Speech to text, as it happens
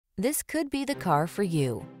This could be the car for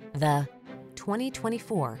you. The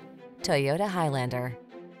 2024 Toyota Highlander.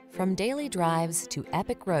 From daily drives to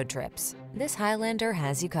epic road trips, this Highlander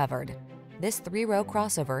has you covered. This 3-row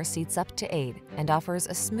crossover seats up to 8 and offers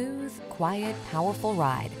a smooth, quiet, powerful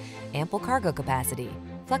ride, ample cargo capacity,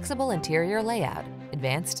 flexible interior layout,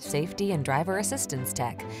 advanced safety and driver assistance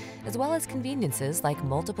tech, as well as conveniences like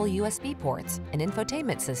multiple USB ports, an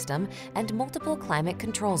infotainment system, and multiple climate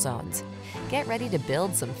control zones. Get ready to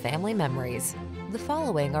build some family memories. The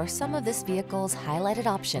following are some of this vehicle's highlighted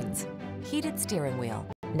options: heated steering wheel,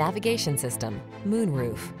 navigation system,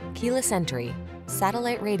 moonroof, keyless entry,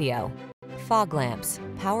 satellite radio, fog lamps,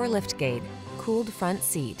 power liftgate, cooled front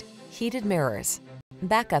seat, heated mirrors,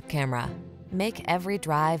 backup camera. Make every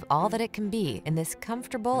drive all that it can be in this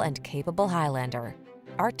comfortable and capable Highlander.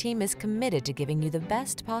 Our team is committed to giving you the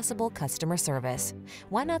best possible customer service.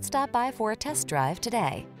 Why not stop by for a test drive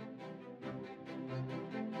today?